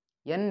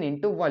 ಎನ್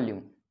ಇಂಟು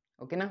ವಾಲ್ಯೂಮ್,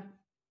 ಓಕೆನಾ?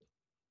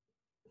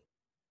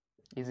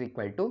 Is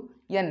equal to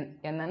N.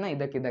 ಅನ್ನು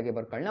ಇದಕ್ಕಿದ್ದಾಗೆ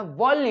ಬರ್ಕೊಳ್ಳೋಣ.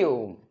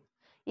 ವಾಲ್ಯೂಮ್.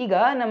 ಈಗ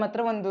ನಮ್ಮ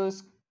ಹತ್ರ ಒಂದು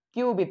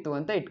ಕ್ಯೂಬ್ ಇತ್ತು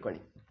ಅಂತ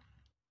ಇಟ್ಕೊಳ್ಳಿ,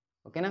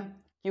 ಓಕೆನಾ?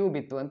 ಕ್ಯೂಬ್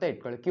ಇತ್ತು ಅಂತ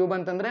ಇಟ್ಕೊಳ್ಳಿ. ಕ್ಯೂಬ್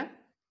ಅಂತಂದರೆ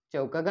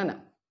ಚೌಕಘನ.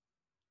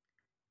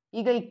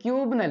 ಈಗ ಈ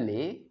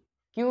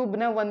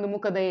ಕ್ಯೂಬ್ನ ಒಂದು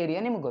ಮುಖದ ಏರಿಯಾ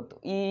ನಿಮಗೆ ಗೊತ್ತು.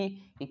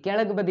 ಈ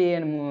ಕೆಳಗೆ ಬದಿ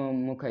ಏನು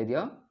ಮುಖ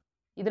ಇದೆಯೋ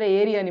ಇದರ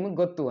ಏರಿಯಾ ನಿಮಗೆ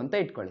ಗೊತ್ತು ಅಂತ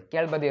ಇಟ್ಕೊಳ್ಳಿ.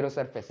 ಕೆಳಬದಿ ಇರೋ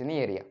ಸರ್ಫೇಸಿನ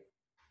ಏರಿಯಾ.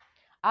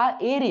 ಆ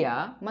ಏರಿಯಾ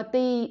ಮತ್ತು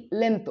ಈ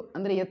ಲೆಂತು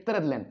ಅಂದರೆ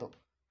ಎತ್ತರದ ಲೆಂತು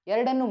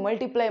ಎರಡನ್ನು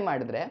ಮಲ್ಟಿಪ್ಲೈ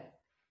ಮಾಡಿದ್ರೆ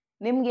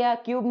ನಿಮಗೆ ಆ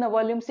ಕ್ಯೂಬ್ನ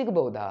ವಾಲ್ಯೂಮ್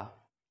ಸಿಗಬಹುದಾ?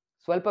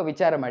 ಸ್ವಲ್ಪ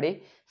ವಿಚಾರ ಮಾಡಿ.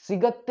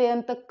 ಸಿಗತ್ತೆ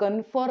ಅಂತ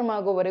ಕನ್ಫರ್ಮ್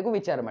ಆಗೋವರೆಗೂ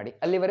ವಿಚಾರ ಮಾಡಿ.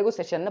 ಅಲ್ಲಿವರೆಗೂ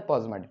ಸೆಷನ್ನ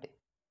ಪಾಸ್ ಮಾಡಿಟ್ಟು.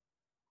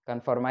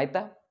 ಕನ್ಫರ್ಮ್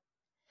ಆಯ್ತಾ?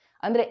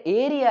 ಅಂದರೆ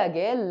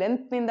ಏರಿಯಾಗೆ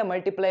ಲೆಂತ್ನಿಂದ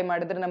ಮಲ್ಟಿಪ್ಲೈ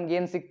ಮಾಡಿದ್ರೆ ನಮ್ಗೆ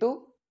ಏನು ಸಿಕ್ತು?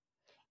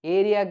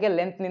 ಏರಿಯಾಗೆ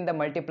ಲೆಂತ್ನಿಂದ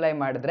ಮಲ್ಟಿಪ್ಲೈ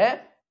ಮಾಡಿದ್ರೆ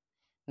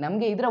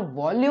ನಮಗೆ ಇದರ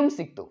ವಾಲ್ಯೂಮ್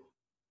ಸಿಕ್ತು.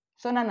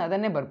 ಸೊ ನಾನು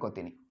ಅದನ್ನೇ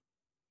ಬರ್ಕೋತೀನಿ.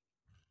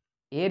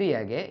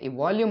 ಏರಿಯಾಗೆ ಈ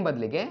ವಾಲ್ಯೂಮ್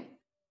ಬದಲಿಗೆ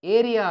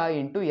ಏರಿಯಾ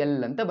ಇಂಟು ಎಲ್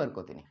ಅಂತ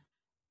ಬರ್ಕೋತೀನಿ.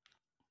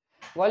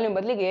 ವಾಲ್ಯೂಮ್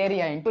ಬದಲಿಗೆ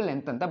ಏರಿಯಾ ಇಂಟು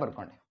ಲೆಂತ್ ಅಂತ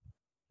ಬರ್ಕೊಂಡೆ.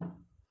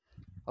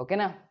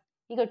 ಓಕೆನಾ?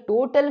 ಈಗ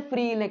total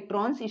free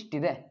electrons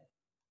ಇಷ್ಟಿದೆ.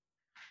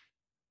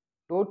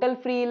 Total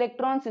free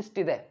electrons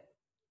ಇಷ್ಟಿದೆ.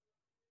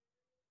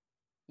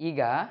 ಈಗ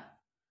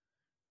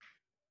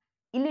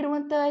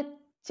ಇಲ್ಲಿರುವಂಥ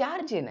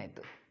ಚಾರ್ಜ್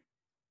ಏನಾಯ್ತು?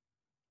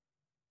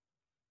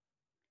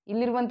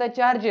 ಇಲ್ಲಿರುವಂಥ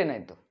ಚಾರ್ಜ್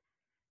ಏನಾಯ್ತು?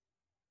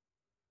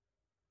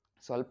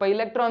 ಸ್ವಲ್ಪ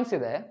ಇಲೆಕ್ಟ್ರಾನ್ಸ್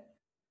ಇದೆ,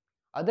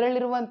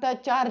 ಅದರಲ್ಲಿರುವಂಥ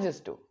ಚಾರ್ಜ್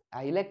ಎಷ್ಟು? ಆ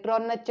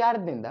ಇಲೆಕ್ಟ್ರಾನ್ನ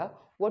ಚಾರ್ಜ್ನಿಂದ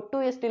ಒಟ್ಟು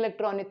ಎಷ್ಟು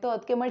ಇಲೆಕ್ಟ್ರಾನ್ ಇತ್ತು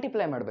ಅದಕ್ಕೆ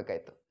ಮಲ್ಟಿಪ್ಲೈ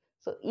ಮಾಡಬೇಕಾಯ್ತು.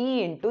 ಸೊ ಇ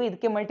ಇಂಟು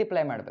ಇದಕ್ಕೆ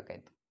multiply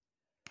ಮಾಡಬೇಕಾಯ್ತು.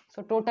 So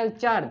total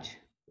charge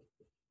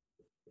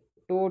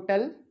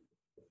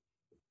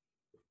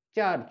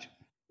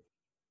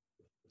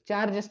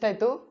charge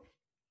ಎಷ್ಟಾಯ್ತು?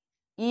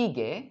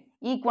 ಈಗೆ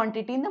ಈ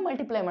ಕ್ವಾಂಟಿಟಿಯಿಂದ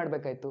ಮಲ್ಟಿಪ್ಲೈ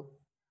ಮಾಡಬೇಕಾಯ್ತು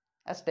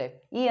ಅಷ್ಟೇ.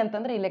 ಇ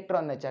ಅಂತಂದ್ರೆ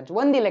ಇಲೆಕ್ಟ್ರಾನ್ನ ಚಾರ್ಜ್,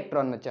 ಒಂದು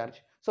ಇಲೆಕ್ಟ್ರಾನ್ನ ಚಾರ್ಜ್.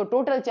 ಸೊ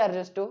ಟೋಟಲ್ ಚಾರ್ಜ್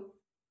ಎಷ್ಟು?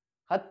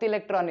 10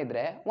 ಇಲೆಕ್ಟ್ರಾನ್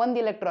ಇದ್ರೆ 1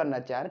 ಇಲೆಕ್ಟ್ರಾನ್ನ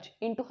ಚಾರ್ಜ್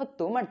ಇಂಟು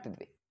 10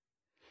 ಮಾಡ್ತಿದ್ವಿ.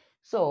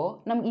 ಸೊ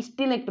ನಮ್ಗೆ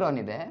ಇಷ್ಟು ಇಲೆಕ್ಟ್ರಾನ್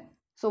ಇದೆ,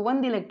 ಸೊ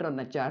 1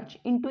 ಇಲೆಕ್ಟ್ರಾನ್ನ ಚಾರ್ಜ್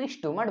ಇಂಟು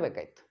ಇಷ್ಟು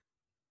ಮಾಡಬೇಕಾಯ್ತು.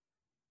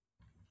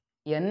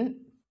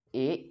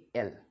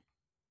 NaL.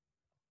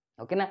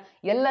 ಓಕೆನಾ?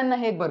 ಎಲ್ ಅನ್ನ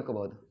ಹೇಗೆ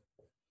ಬರ್ಕೋಬಹುದು?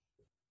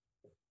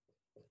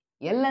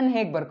 ಎಲ್ ಅನ್ನು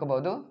ಹೇಗೆ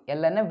ಬರ್ಕೋಬಹುದು?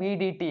 ಎಲ್ ಅನ್ನ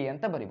VdT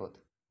ಅಂತ ಬರಿಬಹುದು.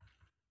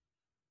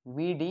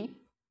 VD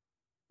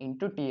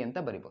ಇಂಟು ಟಿ ಅಂತ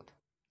ಬರಿಬಹುದು.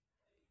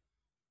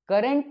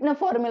 ಕರೆಂಟ್ನ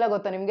ಫಾರ್ಮುಲಾ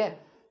ಗೊತ್ತಾ ನಿಮಗೆ?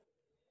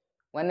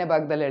 ಒಂದನೇ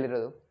ಭಾಗದಲ್ಲಿ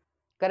ಹೇಳಿರೋದು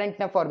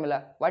ಕರೆಂಟ್ನ formula.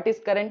 What is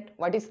current?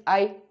 What is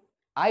I?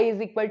 I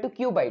is equal to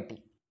Q by T.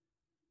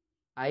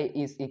 I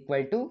is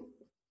equal to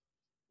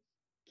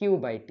Q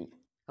by T.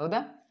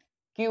 ಹೌದಾ?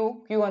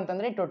 ಕ್ಯೂ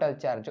ಅಂತಂದ್ರೆ total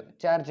charge.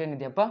 Charge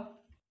ಏನಿದೆಯಪ್ಪ?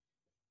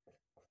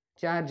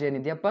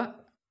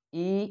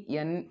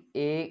 ENAVD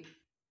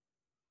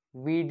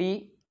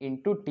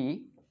into T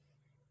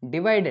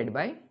divided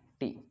by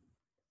T.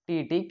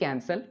 T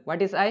cancel.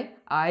 What is I?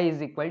 I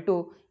is equal to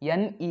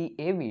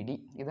NeAVD.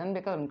 ಇದನ್ನು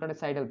ಬೇಕಾದ್ರೆ ಒಂದು ಕಡೆ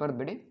ಸೈಡಲ್ಲಿ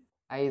ಬರೆದ್ಬಿಡಿ.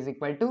 I is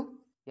equal to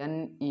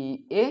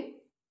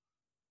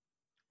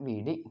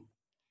NeAVD.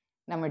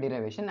 ನಮ್ಮ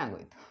derivation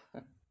ಆಗೋಯ್ತು.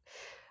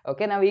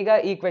 Okay, ನಾವೀಗ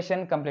ಈ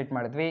ಕ್ವೆಶನ್ ಕಂಪ್ಲೀಟ್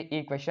ಮಾಡಿದ್ವಿ, ಈ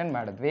ಕ್ವೆಶನ್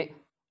ಮಾಡಿದ್ವಿ,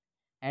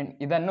 ಆ್ಯಂಡ್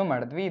ಇದನ್ನು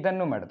ಮಾಡಿದ್ವಿ.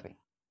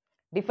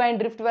 Define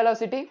drift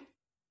velocity.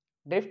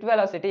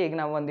 ಈಗ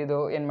ನಾವು ಒಂದಿದು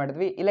ಏನು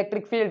ಮಾಡಿದ್ವಿ?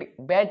 ಇಲೆಕ್ಟ್ರಿಕ್ ಫೀಲ್ಡ್,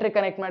 ಬ್ಯಾಟ್ರಿ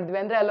ಕನೆಕ್ಟ್ ಮಾಡಿದ್ವಿ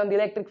ಅಂದರೆ ಅಲ್ಲೊಂದು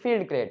ಇಲೆಕ್ಟ್ರಿಕ್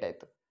ಫೀಲ್ಡ್ ಕ್ರಿಯೇಟ್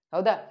ಆಯಿತು.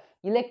 ಹೌದಾ?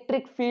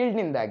 ಇಲೆಕ್ಟ್ರಿಕ್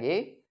ಫೀಲ್ಡ್ನಿಂದಾಗಿ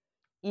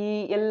ಈ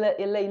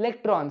ಎಲ್ಲ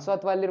ಇಲೆಕ್ಟ್ರಾನ್ಸ್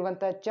ಅಥವಾ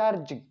ಅಲ್ಲಿರುವಂಥ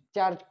ಚಾರ್ಜ್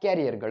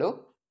ಕ್ಯಾರಿಯರ್ಗಳು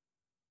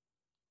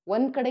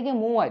ಒಂದು ಕಡೆಗೆ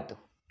ಮೂವ್ ಆಯಿತು.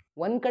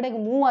 ಒಂದು ಕಡೆಗೆ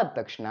ಮೂವ್ ಆದ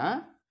ತಕ್ಷಣ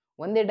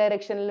ಒಂದೇ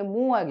ಡೈರೆಕ್ಷನಲ್ಲಿ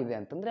ಮೂವ್ ಆಗಿದೆ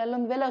ಅಂತಂದರೆ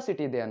ಅಲ್ಲೊಂದು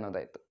ವೆಲಾಸಿಟಿ ಇದೆ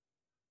ಅನ್ನೋದಾಯಿತು.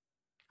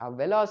 ಆ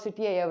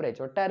ವೆಲಾಸಿಟಿಯ ಎವರೇಜ್,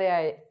 ಒಟ್ಟಾರೆ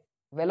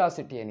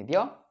ವೆಲಾಸಿಟಿ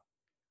ಏನಿದೆಯೋ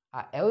ಆ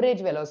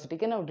ಎವರೇಜ್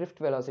ವೆಲಾಸಿಟಿಗೆ ನಾವು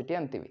ಡ್ರಿಫ್ಟ್ ವೆಲಾಸಿಟಿ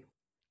ಅಂತೀವಿ.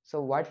 So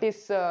what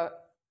is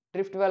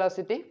drift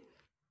velocity?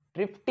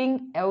 Drifting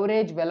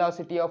average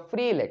velocity of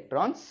free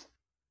electrons.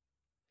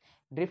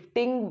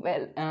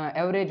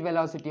 average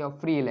velocity of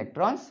free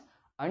electrons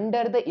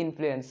under the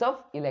influence of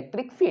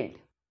electric field.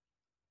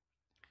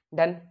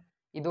 Done.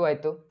 ಇದು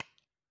ಆಯಿತು.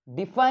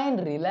 Define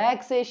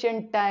relaxation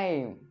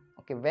time.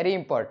 Okay, very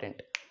important.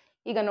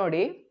 ಈಗ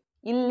ನೋಡಿ,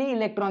 ಇಲ್ಲಿ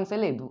electrons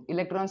ಎಲ್ಲ ಇದು,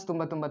 electrons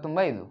ತುಂಬ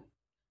ಇದು.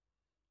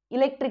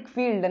 Electric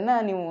ಫೀಲ್ಡನ್ನು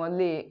ನೀವು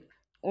ಅಲ್ಲಿ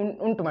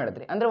ಉಂಟು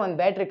ಮಾಡಿದ್ರಿ, ಅಂದರೆ ಒಂದು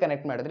ಬ್ಯಾಟ್ರಿ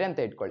ಕನೆಕ್ಟ್ ಮಾಡಿದ್ರಿ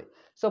ಅಂತ ಇಟ್ಕೊಳ್ಳಿ.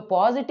 ಸೊ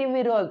ಪಾಸಿಟಿವ್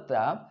ಇರೋ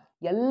ಹತ್ರ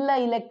ಎಲ್ಲ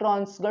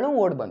ಇಲೆಕ್ಟ್ರಾನ್ಸ್ಗಳು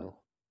ಓಡ್ ಬಂದವು.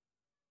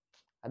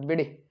 ಅದು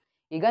ಬಿಡಿ.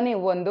 ಈಗ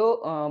ನೀವು ಒಂದು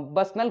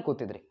ಬಸ್ನಲ್ಲಿ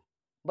ಕೂತಿದ್ರಿ,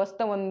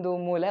 ಬಸ್ನ ಒಂದು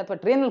ಮೂಲೆ ಅಥವಾ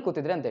ಟ್ರೈನಲ್ಲಿ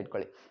ಕೂತಿದ್ರಿ ಅಂತ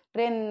ಇಟ್ಕೊಳ್ಳಿ.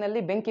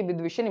 ಟ್ರೈನಲ್ಲಿ ಬೆಂಕಿ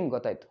ಬಿದ್ದ ವಿಷಯ ನಿಮ್ಗೆ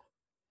ಗೊತ್ತಾಯ್ತು.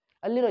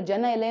 ಅಲ್ಲಿರೋ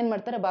ಜನ ಎಲ್ಲ ಏನು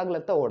ಮಾಡ್ತಾರೆ?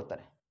 ಬಾಗ್ಲತ್ತ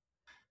ಓಡ್ತಾರೆ.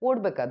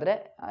 ಓಡಬೇಕಾದ್ರೆ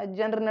ಆ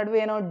ಜನರ ನಡುವೆ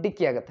ಏನೋ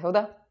ಡಿಕ್ಕಿ ಆಗುತ್ತೆ.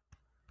 ಹೌದಾ?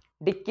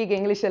 ಡಿಕ್ಕಿಗೆ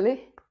ಇಂಗ್ಲೀಷಲ್ಲಿ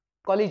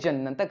ಕೊಲಿಜನ್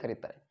ಅಂತ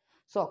ಕರೀತಾರೆ.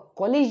 ಸೊ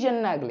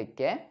ಕೊಲಿಜನ್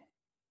ಆಗಲಿಕ್ಕೆ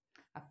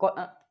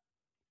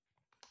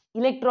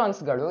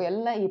ಇಲೆಕ್ಟ್ರಾನ್ಸ್ಗಳು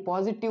ಎಲ್ಲ ಈ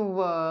ಪಾಸಿಟಿವ್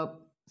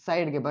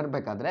ಸೈಡ್ಗೆ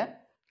ಬರಬೇಕಾದ್ರೆ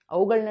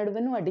ಅವುಗಳ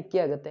ನಡುವೆನೂ ಆ ಡಿಕ್ಕಿ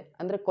ಆಗುತ್ತೆ,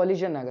 ಅಂದರೆ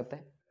ಕೊಲಿಜನ್ ಆಗುತ್ತೆ.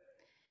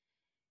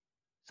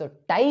 So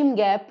time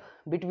gap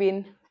between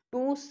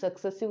 2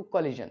 successive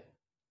collision,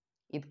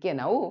 ಇದಕ್ಕೆ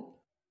ನಾವು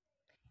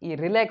ಈ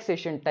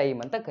ರಿಲ್ಯಾಕ್ಸೇಷನ್ ಟೈಮ್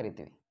ಅಂತ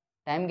ಕರಿತೀವಿ.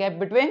 Time gap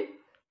between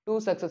 2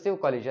 successive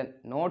collision.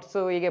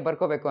 Notes ಹೀಗೆ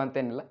ಬರ್ಕೋಬೇಕು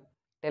ಅಂತೇನಿಲ್ಲ,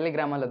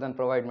 ಟೆಲಿಗ್ರಾಮಲ್ಲಿ ಅದನ್ನು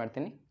ಪ್ರೊವೈಡ್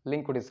ಮಾಡ್ತೀನಿ,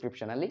 ಲಿಂಕು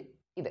ಡಿಸ್ಕ್ರಿಪ್ಷನಲ್ಲಿ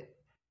ಇದೆ.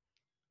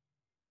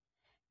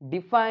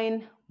 Define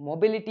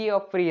mobility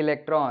of free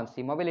electrons.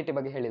 ಈ ಮೊಬಿಲಿಟಿ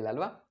ಬಗ್ಗೆ ಹೇಳಿಲ್ಲ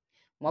ಅಲ್ವಾ?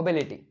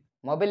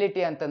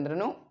 ಮೊಬಿಲಿಟಿ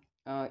ಅಂತಂದ್ರೂ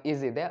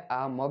ಈಸಿ ಇದೆ. ಆ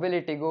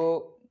ಮೊಬಿಲಿಟಿಗೂ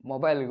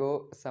ಮೊಬೈಲ್ಗೂ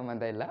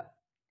ಸಂಬಂಧ ಇಲ್ಲ.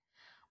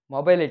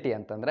 ಮೊಬಿಲಿಟಿ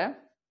ಅಂತಂದರೆ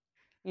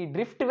ಈ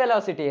ಡ್ರಿಫ್ಟ್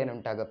ವೆಲಾಸಿಟಿ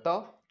ಏನುಂಟಾಗುತ್ತೋ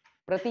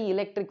ಪ್ರತಿ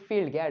ಇಲೆಕ್ಟ್ರಿಕ್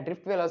ಫೀಲ್ಡ್ಗೆ ಆ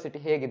ಡ್ರಿಫ್ಟ್ ವೆಲಾಸಿಟಿ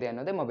ಹೇಗಿದೆ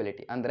ಅನ್ನೋದೇ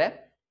ಮೊಬಿಲಿಟಿ. ಅಂದರೆ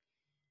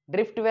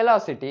drift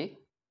velocity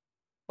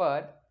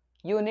per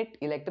unit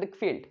electric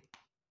field.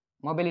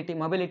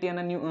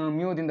 ಮೊಬಿಲಿಟಿಯನ್ನು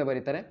ಮ್ಯೂದಿಂದ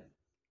ಬರೀತಾರೆ.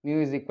 Mu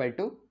is equal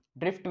to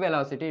drift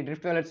velocity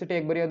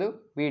ಹೇಗೆ ಬರೆಯೋದು?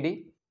 VD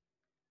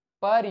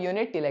per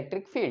unit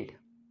electric field.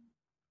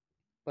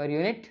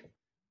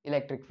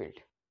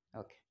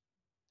 Okay,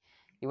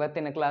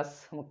 ಇವತ್ತಿನ ಕ್ಲಾಸ್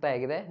ಮುಕ್ತಾಯ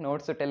ಆಗಿದೆ.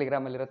 ನೋಟ್ಸು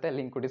ಟೆಲಿಗ್ರಾಮಲ್ಲಿರುತ್ತೆ,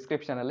 ಲಿಂಕು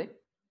ಡಿಸ್ಕ್ರಿಪ್ಷನಲ್ಲಿ,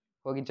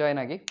 ಹೋಗಿ ಜಾಯ್ನ್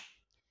ಆಗಿ.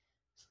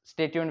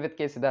 Stay tuned with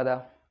C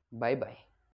Dada. Bye.